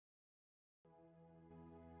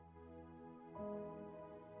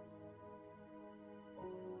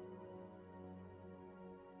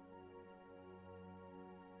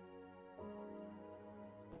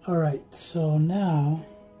Alright, so now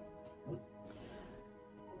I'm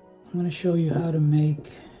going to show you how to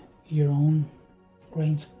make your own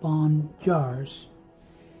grain spawn jars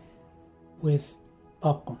with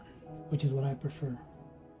popcorn, which is what I prefer.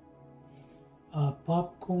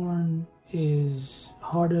 Popcorn is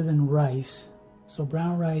harder than rice, so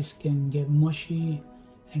brown rice can get mushy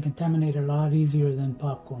and contaminate a lot easier than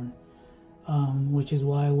popcorn, which is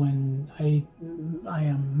why when I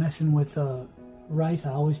am messing with rice, I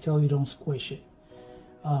always tell you don't squish it,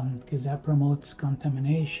 because that promotes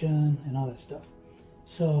contamination and all that stuff.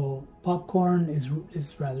 So popcorn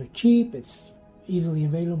is rather cheap, it's easily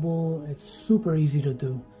available, it's super easy to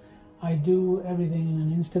do. I do everything in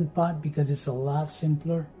an Instant Pot because it's a lot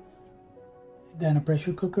simpler than a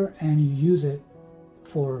pressure cooker, and you use it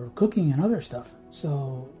for cooking and other stuff.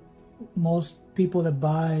 So most people that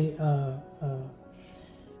buy a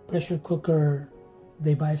pressure cooker,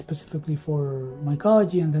 they buy it specifically for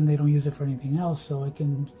mycology, and then they don't use it for anything else, so it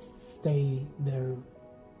can stay there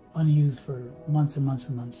unused for months and months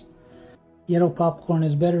and months. Yellow popcorn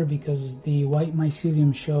is better because the white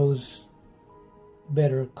mycelium shows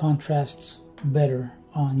better, contrasts better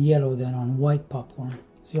on yellow than on white popcorn.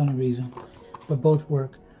 It's the only reason, but both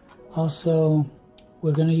work. Also,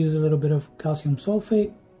 we're going to use a little bit of calcium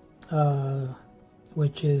sulfate,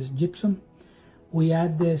 which is gypsum. We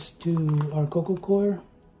add this to our cocoa coir,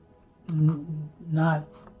 not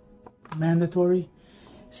mandatory.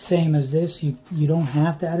 Same as this, you don't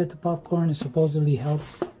have to add it to popcorn. It supposedly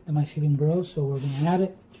helps the mycelium grow, so we're going to add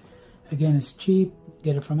it. Again, it's cheap,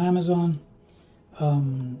 get it from Amazon.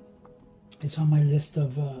 It's on my list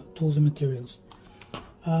of tools and materials.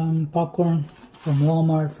 Popcorn from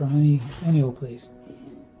Walmart, from any old place.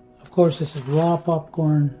 Of course, this is raw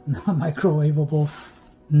popcorn, not microwavable.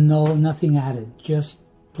 No, nothing added, just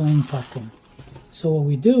plain popcorn. So what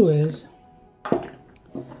we do is,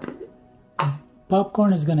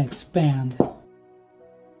 popcorn is going to expand.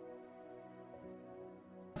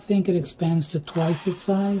 I think it expands to twice its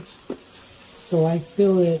size. So I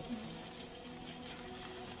fill it,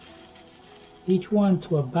 each one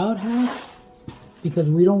to about half, because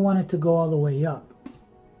we don't want it to go all the way up.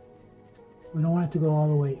 We don't want it to go all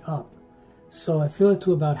the way up. So I fill it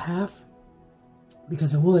to about half,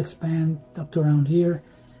 because it will expand up to around here.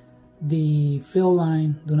 The fill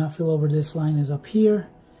line, do not fill over this line, is up here.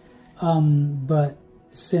 But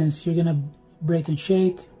since you're gonna break and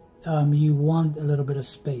shake, you want a little bit of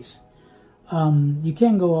space. You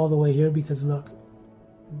can go all the way here because look,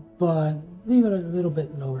 but leave it a little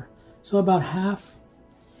bit lower. So about half,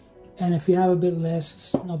 and if you have a bit less,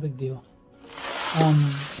 it's no big deal.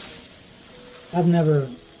 I've never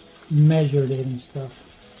measured it and stuff.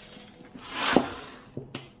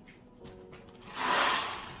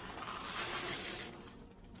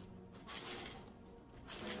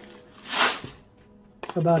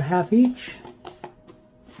 So about half each.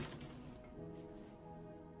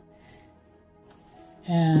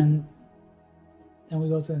 And then we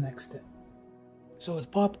go to the next step. So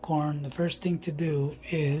with popcorn, the first thing to do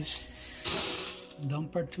is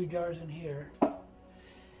dump our 2 jars in here.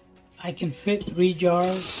 I can fit 3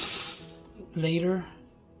 jars later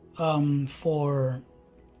for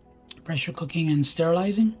pressure cooking and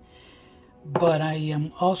sterilizing, but I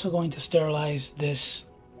am also going to sterilize this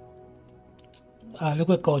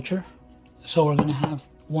liquid culture. So we're going to have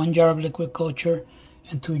 1 jar of liquid culture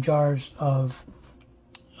and 2 jars of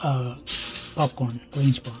popcorn,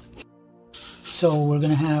 grain spawn. So we're going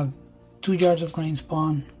to have 2 jars of grain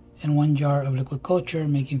spawn and 1 jar of liquid culture,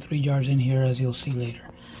 making 3 jars in here, as you'll see later.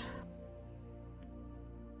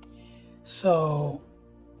 So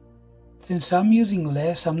since I'm using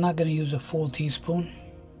less, I'm not going to use a full teaspoon.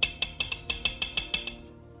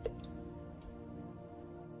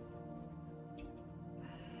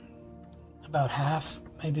 About half,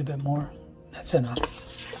 maybe a bit more. That's enough.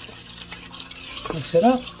 Mix it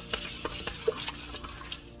up.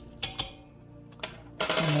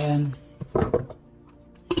 And then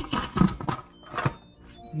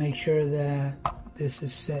make sure that this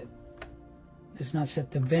is set. It's not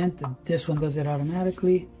set to vent. This one does it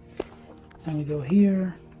automatically. And we go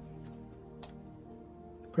here.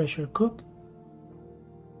 Pressure cook.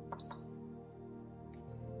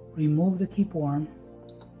 Remove the keep warm.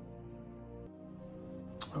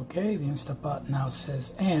 Okay, the Instant Pot now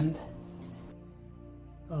says end.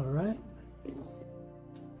 All right.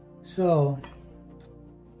 So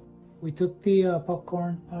we took the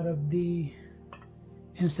popcorn out of the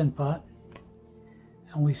Instant Pot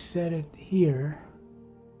and we set it here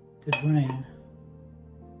to drain.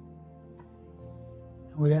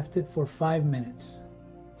 And we left it for 5 minutes.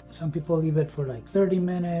 Some people leave it for like 30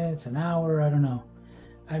 minutes, an hour, I don't know.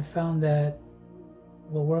 I've found that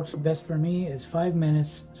what works best for me is 5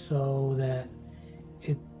 minutes, so that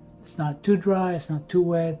it's not too dry, it's not too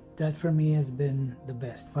wet. That for me has been the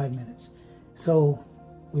best, 5 minutes. So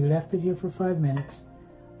we left it here for 5 minutes.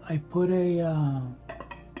 I put a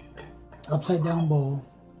upside down bowl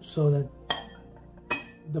so that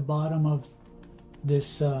the bottom of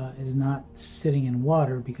this is not sitting in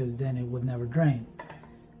water, because then it would never drain.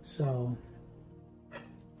 So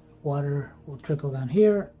water will trickle down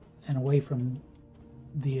here and away from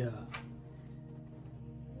the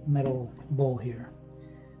metal bowl here.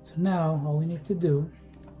 So now all we need to do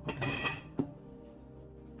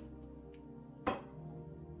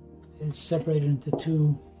is separate it into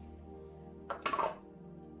 2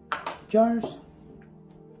 jars,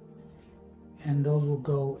 and those will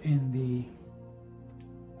go in the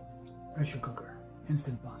pressure cooker,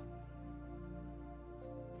 Instant Pot.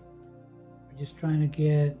 We're just trying to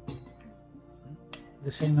get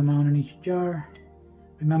the same amount in each jar.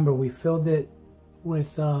 Remember, we filled it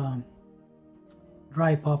with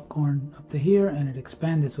dry popcorn up to here, and it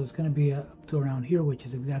expanded, so it's going to be up to around here, which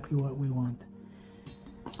is exactly what we want.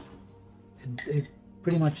 It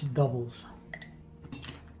pretty much doubles.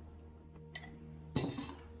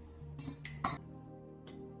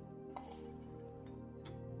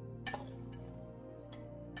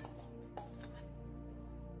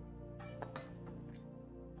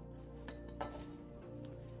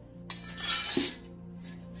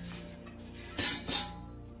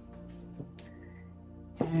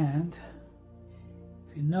 And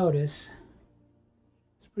if you notice,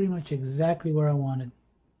 it's pretty much exactly where I wanted.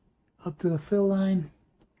 Up to the fill line.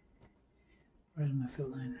 Where's my fill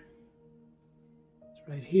line? It's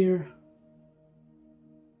right here.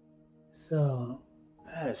 So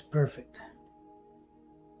that is perfect.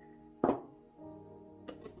 Put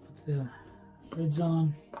the lids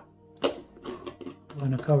on. I'm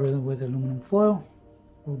going to cover them with aluminum foil.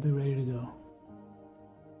 We'll be ready to go.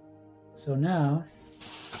 So now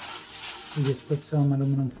we just put some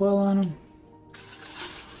aluminum foil on them.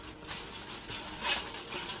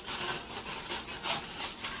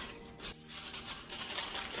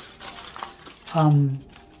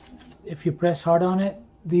 If you press hard on it,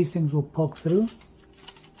 these things will poke through.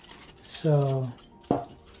 So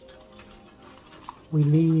we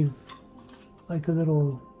leave like a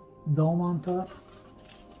little dome on top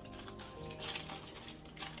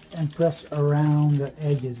and press around the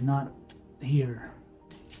edges, not here.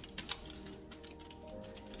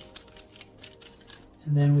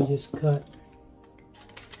 And then we just cut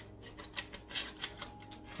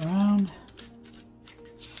around.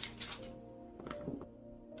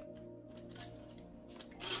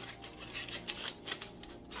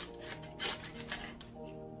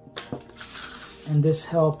 And this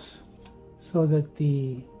helps so that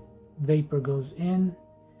the vapor goes in,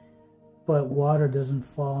 but water doesn't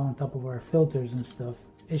fall on top of our filters and stuff.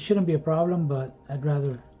 It shouldn't be a problem, but I'd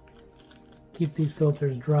rather keep these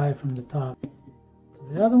filters dry from the top.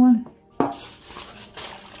 The other one,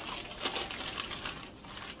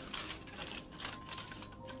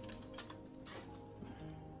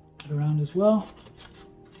 put around as well.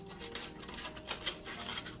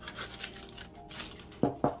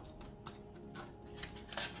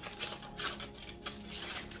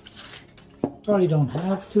 Probably don't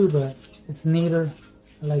have to, but it's neater.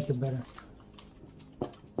 I like it better.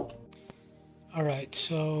 Alright,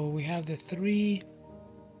 so we have the 3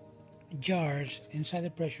 jars inside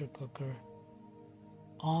the pressure cooker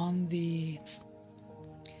on the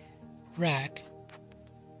rack,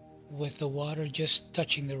 with the water just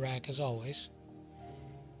touching the rack as always.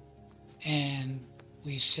 And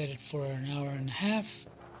we set it for an hour and a half,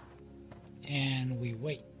 and we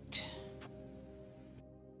wait.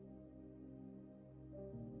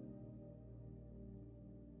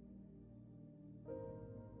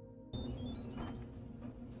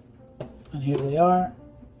 And here they are.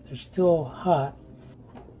 They're still hot.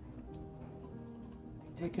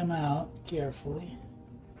 Take them out carefully.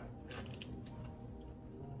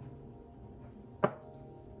 They're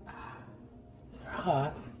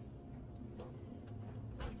hot.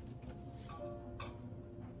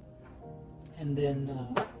 And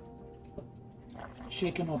then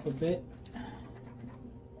shake them up a bit.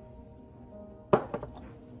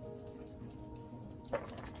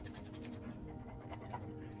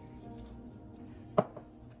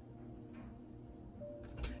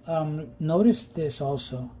 Notice this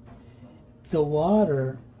also. The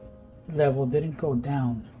water level didn't go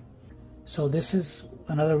down. So this is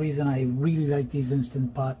another reason I really like these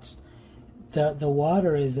Instant Pots. The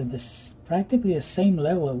water is at this practically the same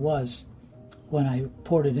level it was when I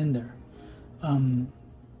poured it in there.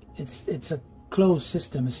 It's a closed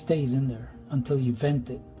system. It stays in there until you vent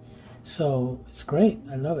it. So it's great.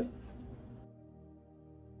 I love it.